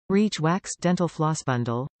Reach Waxed Dental Floss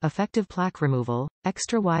Bundle, effective plaque removal,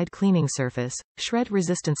 extra wide cleaning surface, shred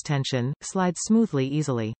resistance tension, slides smoothly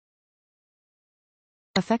easily.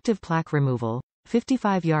 Effective plaque removal.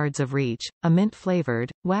 55 yards of reach, a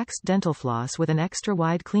mint-flavored, waxed dental floss with an extra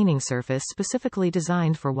wide cleaning surface specifically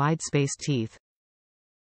designed for wide-spaced teeth.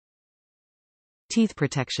 Teeth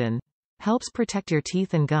protection. Helps protect your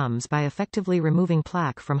teeth and gums by effectively removing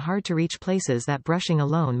plaque from hard-to-reach places that brushing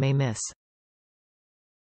alone may miss.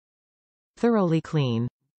 Thoroughly clean.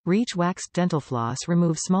 Reach Waxed Dental Floss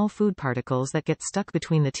removes small food particles that get stuck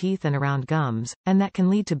between the teeth and around gums, and that can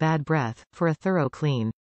lead to bad breath, for a thorough clean.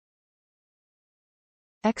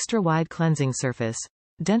 Extra wide cleansing surface.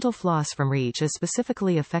 Dental floss from Reach is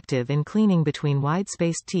specifically effective in cleaning between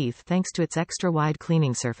wide-spaced teeth thanks to its extra wide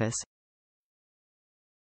cleaning surface.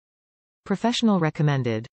 Professional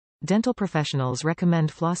recommended. Dental professionals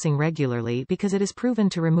recommend flossing regularly because it is proven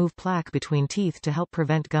to remove plaque between teeth to help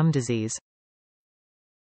prevent gum disease.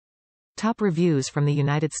 Top reviews from the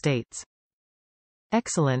United States.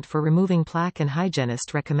 Excellent for removing plaque and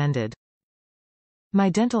hygienist recommended.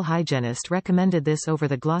 My dental hygienist recommended this over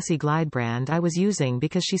the Glossy Glide brand I was using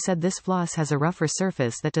because she said this floss has a rougher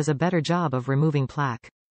surface that does a better job of removing plaque.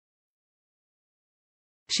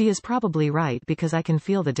 She is probably right because I can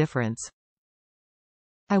feel the difference.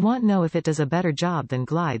 I want to know if it does a better job than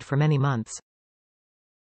Glide for many months.